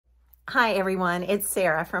Hi everyone, it's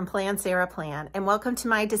Sarah from Plan Sarah Plan, and welcome to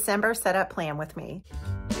my December setup plan with me.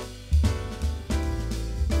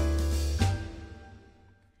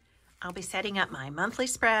 I'll be setting up my monthly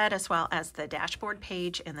spread as well as the dashboard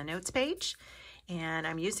page and the notes page. And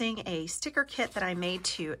I'm using a sticker kit that I made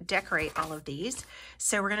to decorate all of these.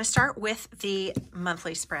 So we're going to start with the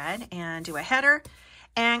monthly spread and do a header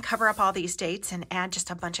and cover up all these dates and add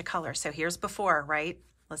just a bunch of color. So here's before, right?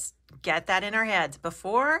 Let's get that in our heads.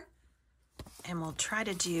 Before. And we'll try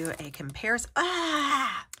to do a comparison.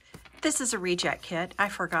 This is a reject kit. I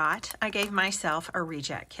forgot. I gave myself a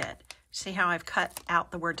reject kit. See how I've cut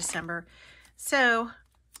out the word December? So,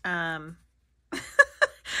 I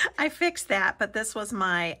fixed that, but this was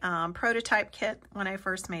my prototype kit when I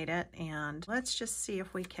first made it. And let's just see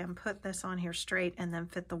if we can put this on here straight and then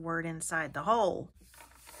fit the word inside the hole.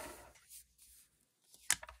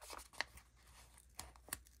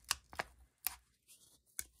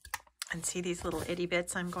 And see these little itty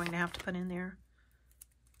bits I'm going to have to put in there?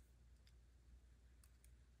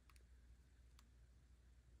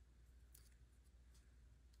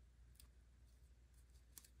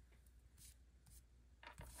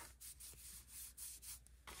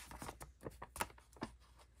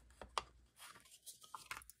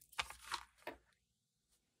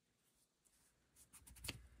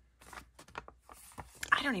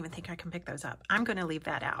 I don't even think I can pick those up. I'm going to leave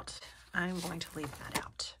that out. I'm going to leave that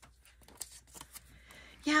out.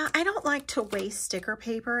 Yeah, I don't like to waste sticker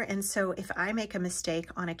paper, and so if I make a mistake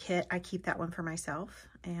on a kit, I keep that one for myself.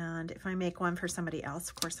 And if I make one for somebody else,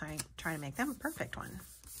 of course, I try to make them a perfect one.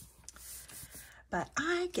 But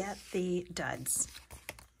I get the duds.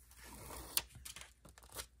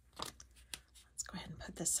 Let's go ahead and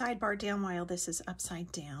put the sidebar down while this is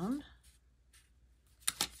upside down.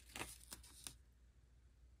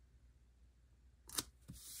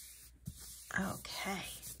 Okay.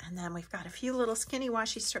 And then we've got a few little skinny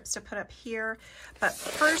washi strips to put up here. But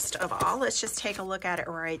first of all, let's just take a look at it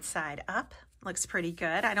right side up. Looks pretty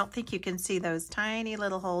good. I don't think you can see those tiny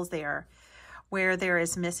little holes there where there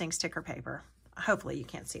is missing sticker paper. Hopefully you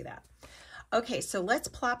can't see that. Okay, so let's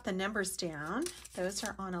plop the numbers down. Those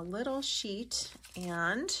are on a little sheet,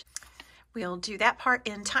 and we'll do that part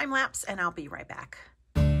in time lapse, and I'll be right back.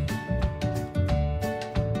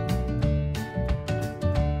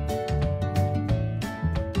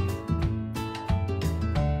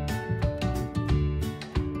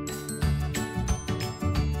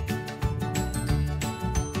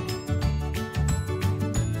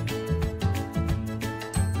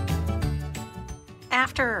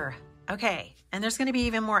 After. Okay, and there's going to be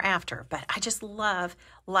even more after, but I just love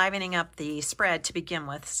livening up the spread to begin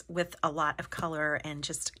with a lot of color and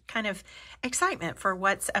just kind of excitement for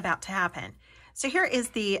what's about to happen. So here is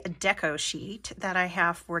the deco sheet that I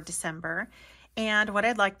have for December, and what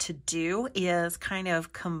I'd like to do is kind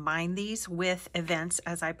of combine these with events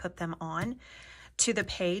as I put them on to the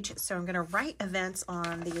page. So I'm going to write events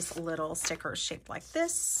on these little stickers shaped like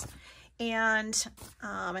this. And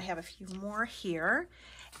I have a few more here.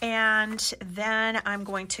 And then I'm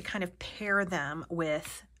going to kind of pair them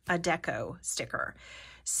with a deco sticker.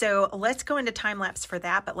 So let's go into time lapse for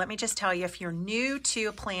that. But let me just tell you, if you're new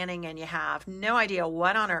to planning and you have no idea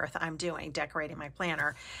what on earth I'm doing decorating my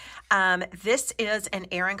planner, this is an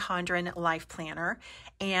Erin Condren life planner.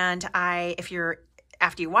 And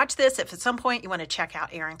after you watch this, if at some point you want to check out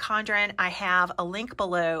Erin Condren, I have a link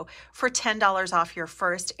below for $10 off your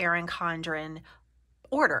first Erin Condren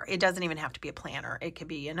order. It doesn't even have to be a planner. It could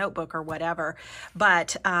be a notebook or whatever.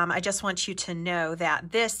 But I just want you to know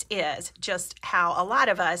that this is just how a lot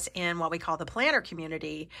of us in what we call the planner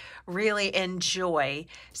community really enjoy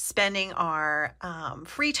spending our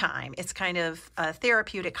free time. It's kind of a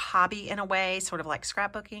therapeutic hobby in a way, sort of like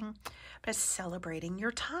scrapbooking, but it's celebrating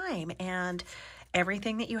your time and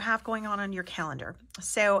everything that you have going on your calendar.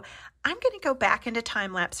 So I'm going to go back into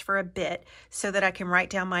time lapse for a bit so that I can write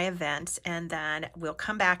down my events, and then we'll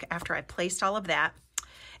come back after I've placed all of that.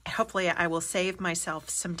 And hopefully I will save myself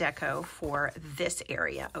some deco for this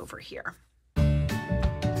area over here.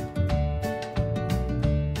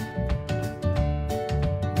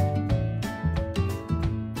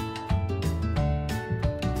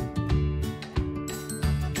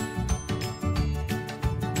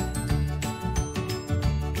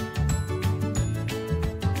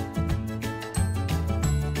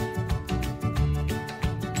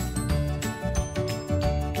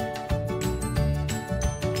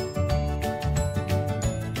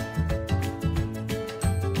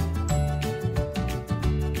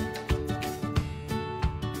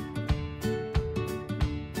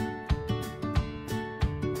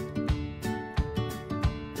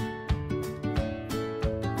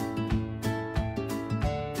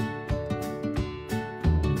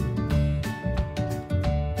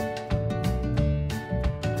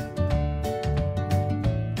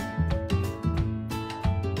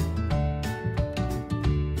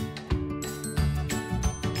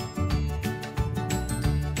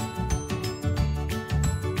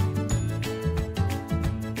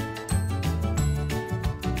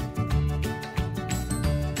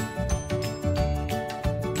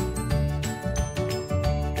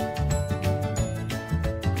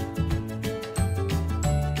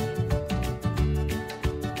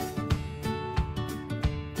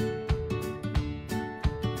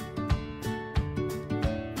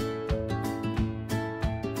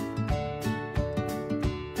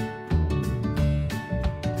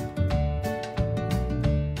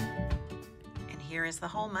 is the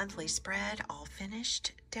whole monthly spread all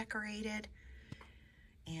finished, decorated,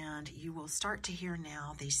 and you will start to hear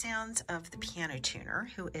now the sounds of the piano tuner,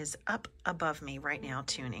 who is up above me right now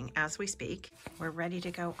tuning as we speak. We're ready to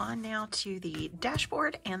go on now to the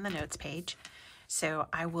dashboard and the notes page. So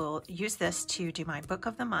I will use this to do my book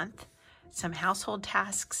of the month, some household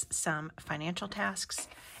tasks, some financial tasks,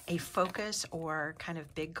 a focus or kind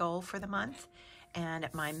of big goal for the month, and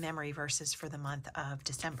my memory verses for the month of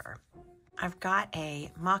December. I've got a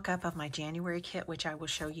mock-up of my January kit, which I will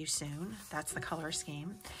show you soon. That's the color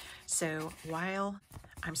scheme. So while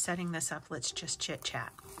I'm setting this up, let's just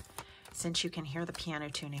chit-chat, since you can hear the piano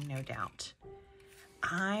tuning, no doubt.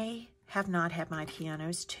 I have not had my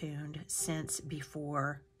pianos tuned since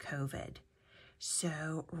before COVID.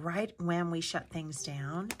 So right when we shut things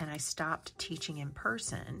down and I stopped teaching in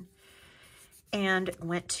person and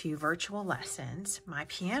went to virtual lessons, my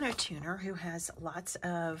piano tuner, who has lots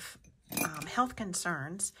of health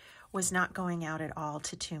concerns, was not going out at all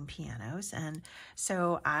to tune pianos. And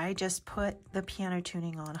so I just put the piano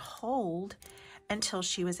tuning on hold until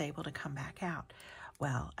she was able to come back out.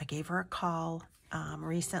 Well, I gave her a call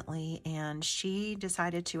recently, and she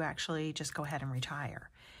decided to actually just go ahead and retire.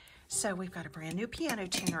 So we've got a brand new piano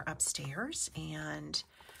tuner upstairs, and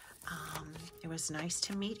it was nice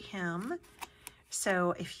to meet him.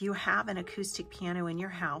 So if you have an acoustic piano in your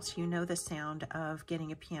house, you know the sound of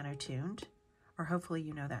getting a piano tuned, or hopefully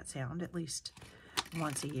you know that sound at least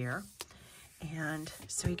once a year. And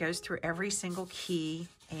so he goes through every single key,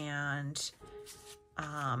 and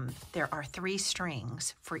there are 3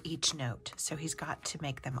 strings for each note. So he's got to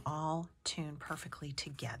make them all tune perfectly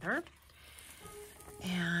together.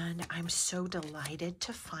 And I'm so delighted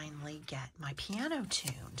to finally get my piano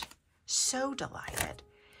tuned. So delighted.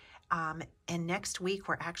 And next week,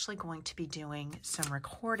 we're actually going to be doing some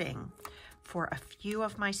recording for a few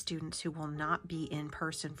of my students who will not be in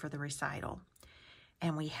person for the recital.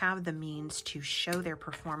 And we have the means to show their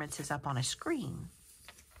performances up on a screen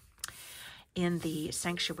in the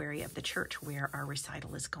sanctuary of the church where our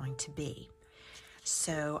recital is going to be.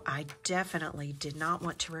 So I definitely did not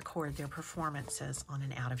want to record their performances on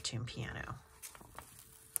an out-of-tune piano.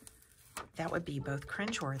 That would be both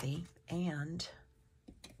cringeworthy and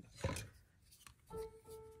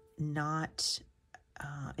not,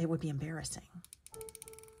 it would be embarrassing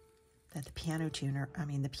that the piano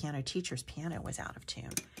teacher's piano was out of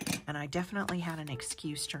tune. And I definitely had an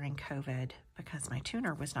excuse during COVID because my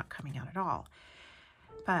tuner was not coming out at all.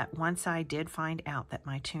 But once I did find out that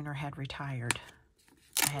my tuner had retired,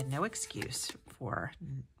 I had no excuse for,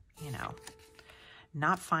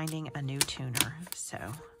 not finding a new tuner. So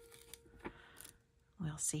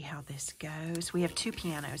we'll see how this goes. We have 2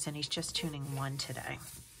 pianos, and he's just tuning 1 today.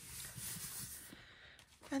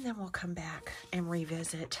 And then we'll come back and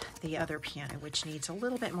revisit the other piano, which needs a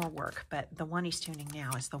little bit more work, but the one he's tuning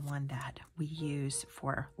now is the one that we use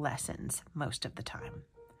for lessons most of the time.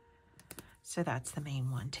 So that's the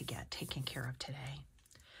main one to get taken care of today.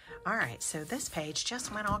 All right, so this page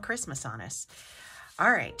just went all Christmas on us.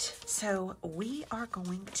 All right, so we are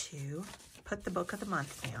going to put the book of the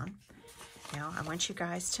month down. Now, I want you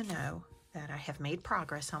guys to know that I have made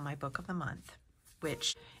progress on my book of the month,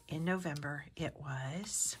 which in November it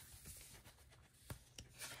was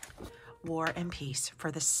War and Peace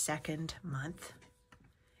for the 2nd month.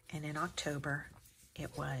 And in October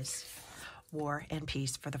it was War and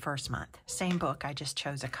Peace for the 1st month. Same book, I just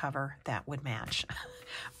chose a cover that would match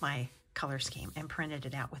my color scheme and printed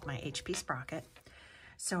it out with my HP Sprocket.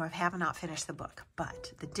 So I have not finished the book,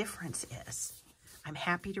 but the difference is I'm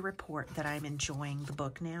happy to report that I'm enjoying the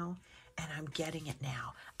book now, and I'm getting it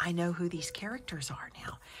now. I know who these characters are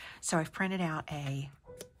now. So I've printed out a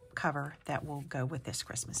cover that will go with this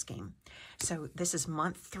Christmas scheme. So this is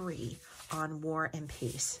month 3 on War and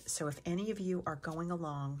Peace. So if any of you are going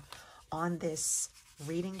along on this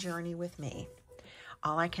reading journey with me,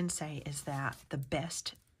 all I can say is that the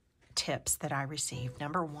best tips that I received,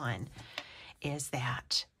 number 1, is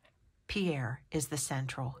that Pierre is the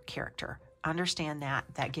central character. Understand that.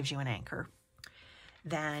 That gives you an anchor.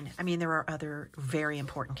 Then, there are other very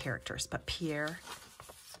important characters, but Pierre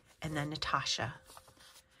and then Natasha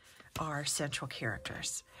are central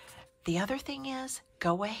characters. The other thing is,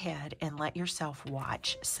 go ahead and let yourself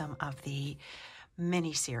watch some of the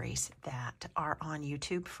miniseries that are on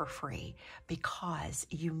YouTube for free, because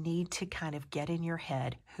you need to kind of get in your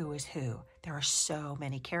head who is who. There are so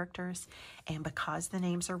many characters, and because the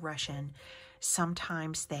names are Russian,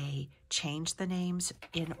 sometimes they change the names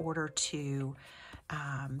in order to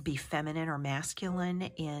be feminine or masculine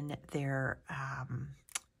in their,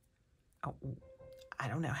 I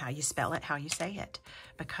don't know how you spell it, how you say it,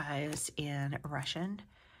 because in Russian,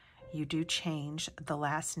 you do change the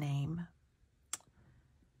last name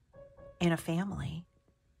in a family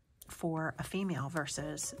for a female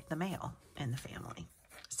versus the male in the family.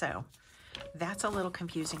 So that's a little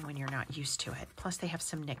confusing when you're not used to it. Plus they have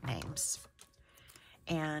some nicknames.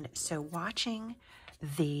 And so watching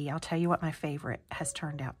I'll tell you what my favorite has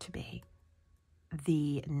turned out to be.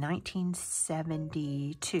 The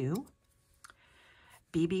 1972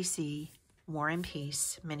 BBC War and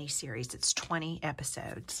Peace miniseries. It's 20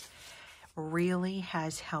 episodes. Really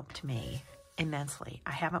has helped me immensely.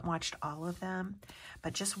 I haven't watched all of them,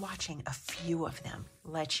 but just watching a few of them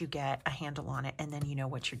lets you get a handle on it, and then you know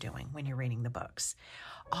what you're doing when you're reading the books.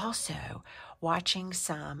 Also, watching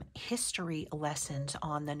some history lessons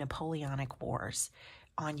on the Napoleonic Wars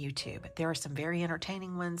on YouTube. There are some very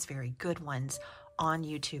entertaining ones, very good ones on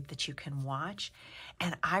YouTube that you can watch.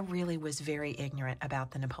 And I really was very ignorant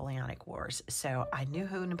about the Napoleonic Wars. So I knew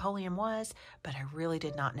who Napoleon was, but I really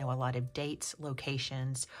did not know a lot of dates,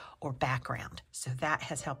 locations, or background. So that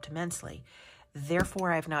has helped immensely.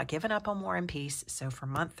 Therefore, I've not given up on War and Peace. So for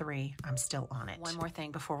month 3, I'm still on it. One more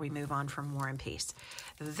thing before we move on from War and Peace.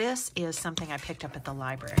 This is something I picked up at the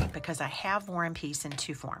library because I have War and Peace in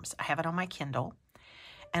 2 forms. I have it on my Kindle,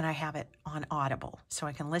 and I have it on Audible, so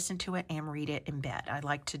I can listen to it and read it in bed. I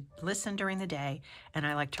like to listen during the day, and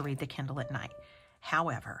I like to read the Kindle at night.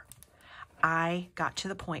 However, I got to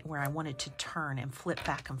the point where I wanted to turn and flip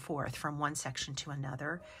back and forth from one section to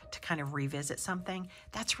another to kind of revisit something.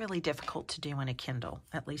 That's really difficult to do in a Kindle,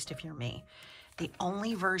 at least if you're me. The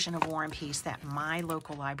only version of War and Peace that my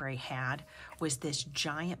local library had was this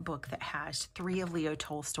giant book that has 3 of Leo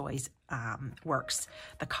Tolstoy's works,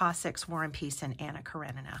 the Cossacks, War and Peace, and Anna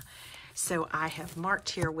Karenina. So I have marked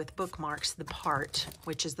here with bookmarks the part,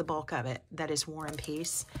 which is the bulk of it, that is War and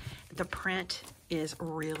Peace. The print is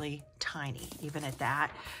really tiny, even at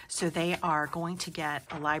that. So they are going to get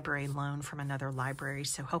a library loan from another library,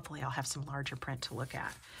 so hopefully I'll have some larger print to look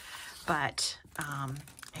at. But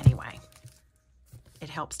anyway, it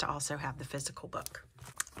helps to also have the physical book.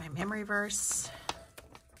 My memory verse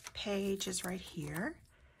page is right here.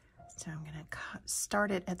 So I'm going to start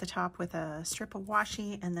it at the top with a strip of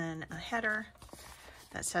washi and then a header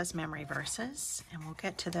that says memory verses. And we'll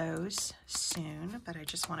get to those soon, but I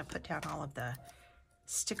just want to put down all of the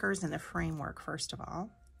stickers and the framework first of all.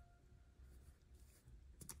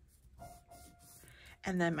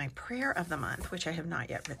 And then my prayer of the month, which I have not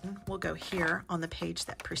yet written, will go here on the page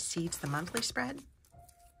that precedes the monthly spread.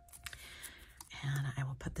 And I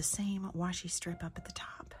will put the same washi strip up at the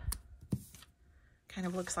top. Kind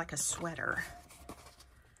of looks like a sweater.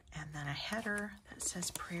 And then a header that says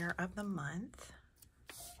prayer of the month.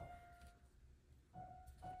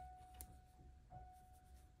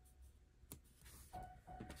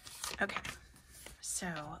 Okay, so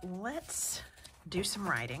let's do some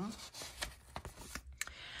writing.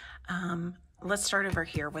 Let's start over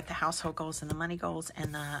here with the household goals and the money goals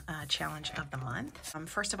and the challenge of the month.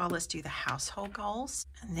 First of all, let's do the household goals.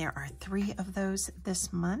 And there are 3 of those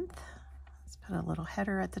this month. Let's put a little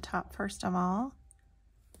header at the top first of all.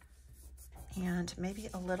 And maybe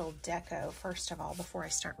a little deco first of all before I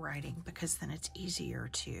start writing, because then it's easier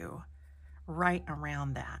to write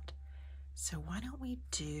around that. So why don't we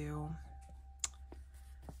do,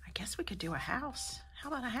 I guess we could do a house. How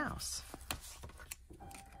about a house?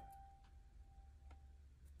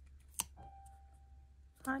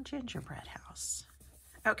 A gingerbread house.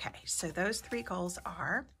 Okay, so those 3 goals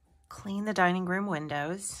are clean the dining room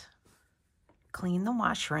windows, clean the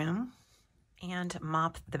washroom, and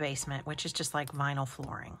mop the basement, which is just like vinyl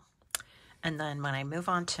flooring. And then when I move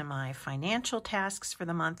on to my financial tasks for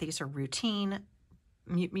the month, these are routine,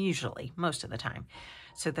 usually, most of the time.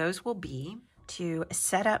 So those will be to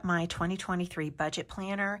set up my 2023 budget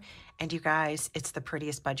planner. And you guys, it's the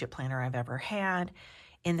prettiest budget planner I've ever had.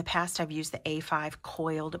 In the past, I've used the A5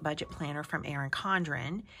 coiled budget planner from Erin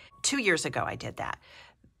Condren. 2 years ago, I did that.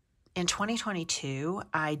 In 2022,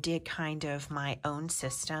 I did kind of my own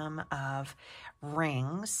system of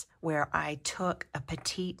rings where I took a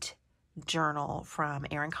petite journal from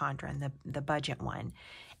Erin Condren, the budget one,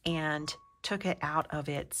 and took it out of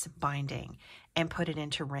its binding and put it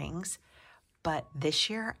into rings. But this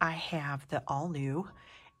year, I have the all-new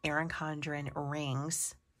Erin Condren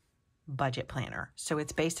rings budget planner. So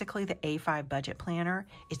it's basically the A5 budget planner.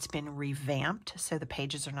 It's been revamped, so the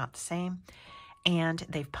pages are not the same. And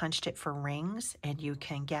they've punched it for rings, and you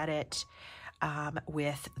can get it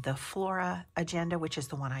with the Flora agenda, which is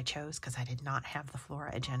the one I chose because I did not have the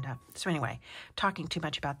Flora agenda. So anyway, talking too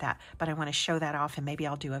much about that, but I want to show that off, and maybe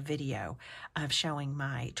I'll do a video of showing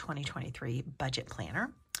my 2023 budget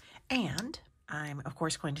planner. And I'm, of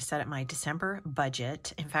course, going to set up my December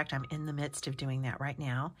budget. In fact, I'm in the midst of doing that right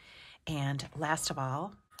now. And last of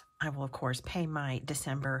all, I will, of course, pay my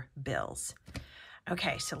December bills.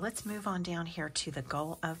 Okay, so let's move on down here to the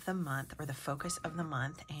goal of the month, or the focus of the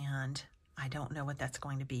month, and I don't know what that's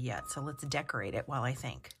going to be yet, so let's decorate it while I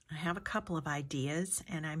think. I have a couple of ideas,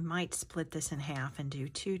 and I might split this in half and do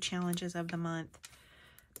 2 challenges of the month,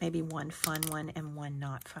 maybe one fun one and one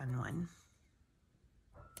not fun one.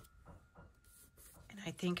 And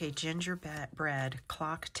I think a gingerbread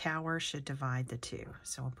clock tower should divide the 2.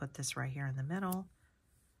 So we'll put this right here in the middle,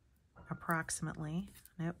 approximately.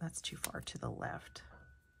 Nope, that's too far to the left.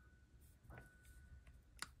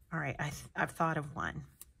 All right, I've thought of one.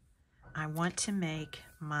 I want to make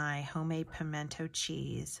my homemade pimento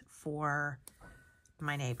cheese for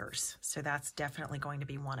my neighbors. So that's definitely going to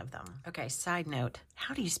be one of them. Okay, side note,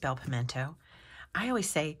 how do you spell pimento? I always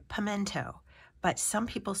say pimento, but some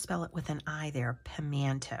people spell it with an I there,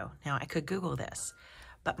 pimiento. Now, I could Google this,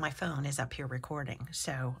 but my phone is up here recording.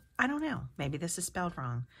 So I don't know, maybe this is spelled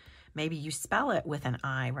wrong. Maybe you spell it with an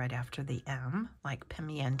I right after the M, like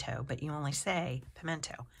pimiento, but you only say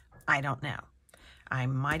pimento. I don't know. I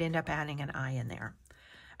might end up adding an I in there.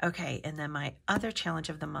 Okay, and then my other challenge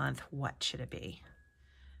of the month, what should it be?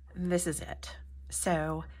 This is it.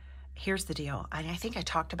 So here's the deal. I think I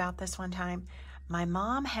talked about this one time. My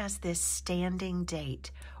mom has this standing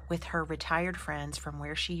date with her retired friends from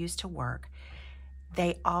where she used to work.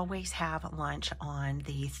 They always have lunch on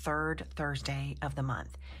the 3rd Thursday of the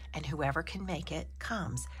month, and whoever can make it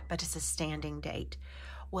comes, but it's a standing date.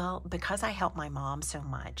 Well, because I help my mom so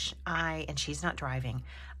much, and she's not driving,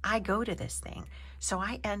 I go to this thing. So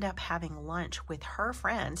I end up having lunch with her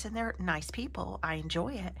friends, and they're nice people. I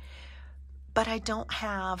enjoy it. But I don't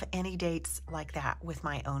have any dates like that with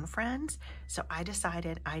my own friends. So I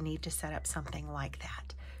decided I need to set up something like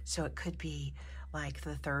that. So it could be like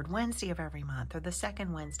the 3rd Wednesday of every month, or the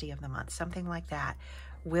 2nd Wednesday of the month, something like that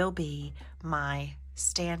will be my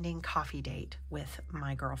standing coffee date with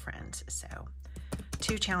my girlfriends. So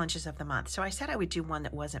 2 challenges of the month. So I said I would do one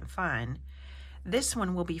that wasn't fun. This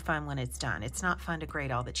one will be fun when it's done. It's not fun to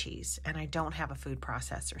grate all the cheese, and I don't have a food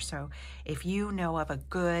processor. So if you know of a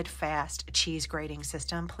good, fast cheese grating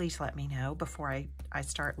system, please let me know before I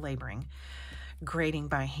start laboring grating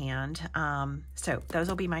by hand. So those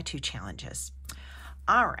will be my 2 challenges.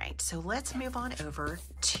 All right, so let's move on over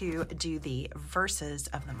to do the verses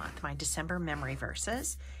of the month, my December memory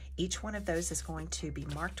verses. Each one of those is going to be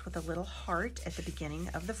marked with a little heart at the beginning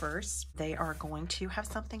of the verse. They are going to have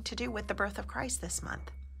something to do with the birth of Christ this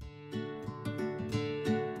month.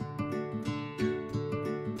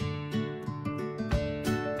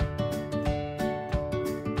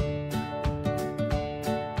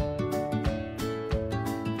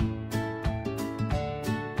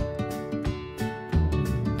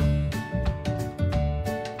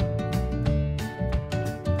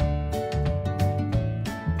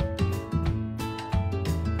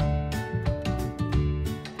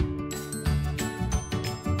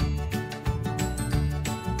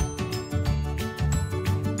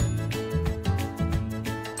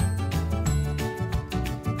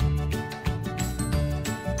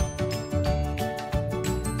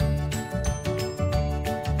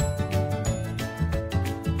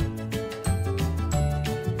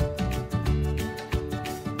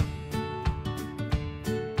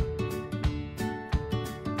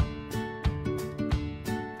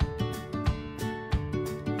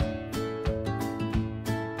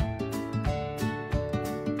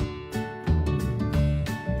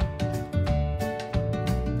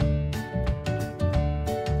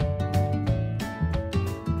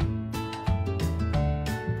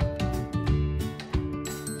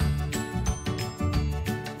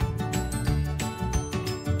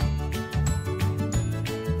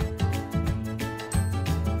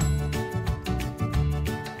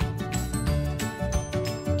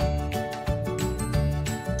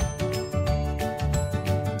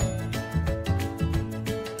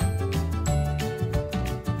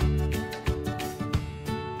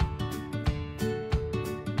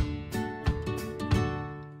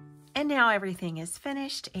 And now everything is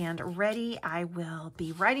finished and ready. I will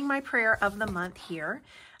be writing my prayer of the month here.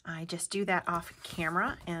 I just do that off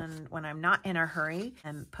camera, and when I'm not in a hurry,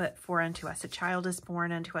 and put, "For unto us a child is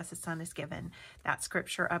born, unto us a son is given," that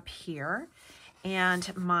scripture up here.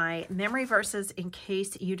 And my memory verses, in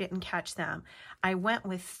case you didn't catch them, I went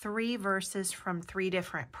with 3 verses from 3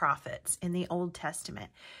 different prophets in the Old Testament.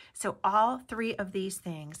 So all 3 of these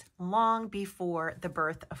things, long before the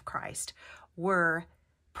birth of Christ, were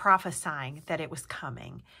prophesying that it was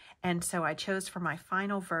coming. And so I chose for my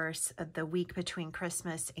final verse the week between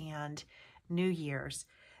Christmas and New Year's,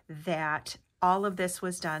 that all of this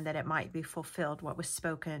was done that it might be fulfilled, what was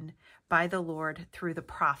spoken by the Lord through the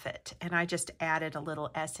prophet. And I just added a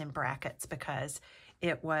little S in brackets because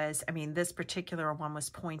it was, I mean, this particular one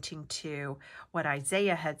was pointing to what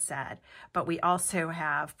Isaiah had said, but we also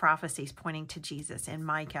have prophecies pointing to Jesus in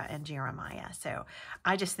Micah and Jeremiah. So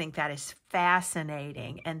I just think that is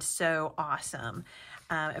fascinating and so awesome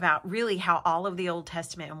about really how all of the Old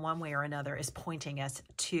Testament in one way or another is pointing us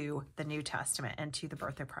to the New Testament and to the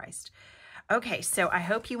birth of Christ. Okay, so I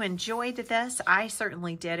hope you enjoyed this. I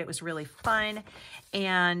certainly did. It was really fun,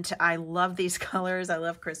 and I love these colors. I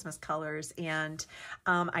love Christmas colors, and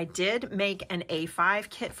I did make an A5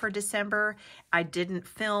 kit for December. I didn't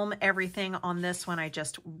film everything on this one. I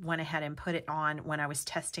just went ahead and put it on when I was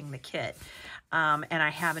testing the kit, and I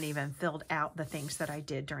haven't even filled out the things that I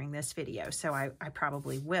did during this video, so I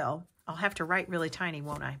probably will. I'll have to write really tiny,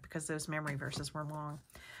 won't I? Because those memory verses were long.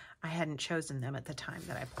 I hadn't chosen them at the time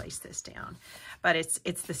that I placed this down, but it's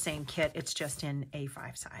the same kit. It's just in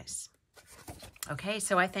A5 size. Okay,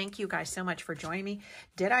 so I thank you guys so much for joining me.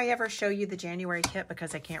 Did I ever show you the January kit?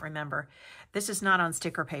 Because I can't remember. This is not on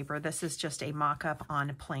sticker paper. This is just a mock-up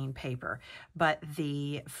on plain paper, but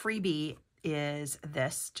the freebie is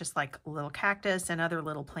this, just like little cactus and other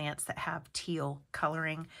little plants that have teal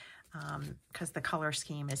coloring, because the color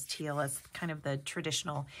scheme is teal. It's kind of the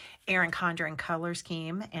traditional Erin Condren color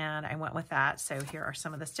scheme, and I went with that. So here are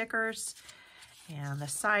some of the stickers and the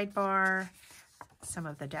sidebar, some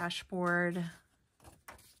of the dashboard,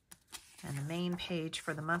 and the main page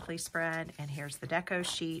for the monthly spread, and here's the deco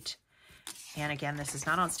sheet. And again, this is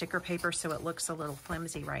not on sticker paper, so it looks a little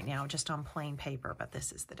flimsy right now, just on plain paper, but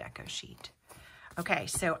this is the deco sheet. Okay,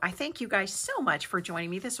 so I thank you guys so much for joining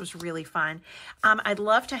me. This was really fun. I'd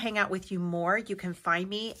love to hang out with you more. You can find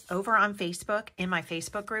me over on Facebook in my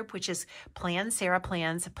Facebook group, which is Plan Sarah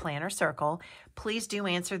Plans Planner Circle. Please do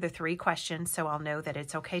answer the 3 questions so I'll know that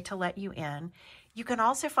it's okay to let you in. You can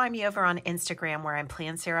also find me over on Instagram where I'm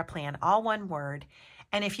Plan Sarah Plan, all one word.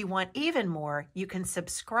 And if you want even more, you can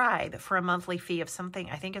subscribe for a monthly fee of something,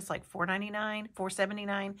 I think it's like $4.99,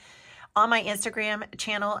 $4.79 on my Instagram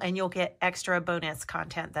channel, and you'll get extra bonus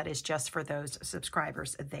content that is just for those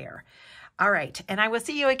subscribers there. All right, and I will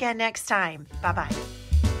see you again next time. Bye-bye.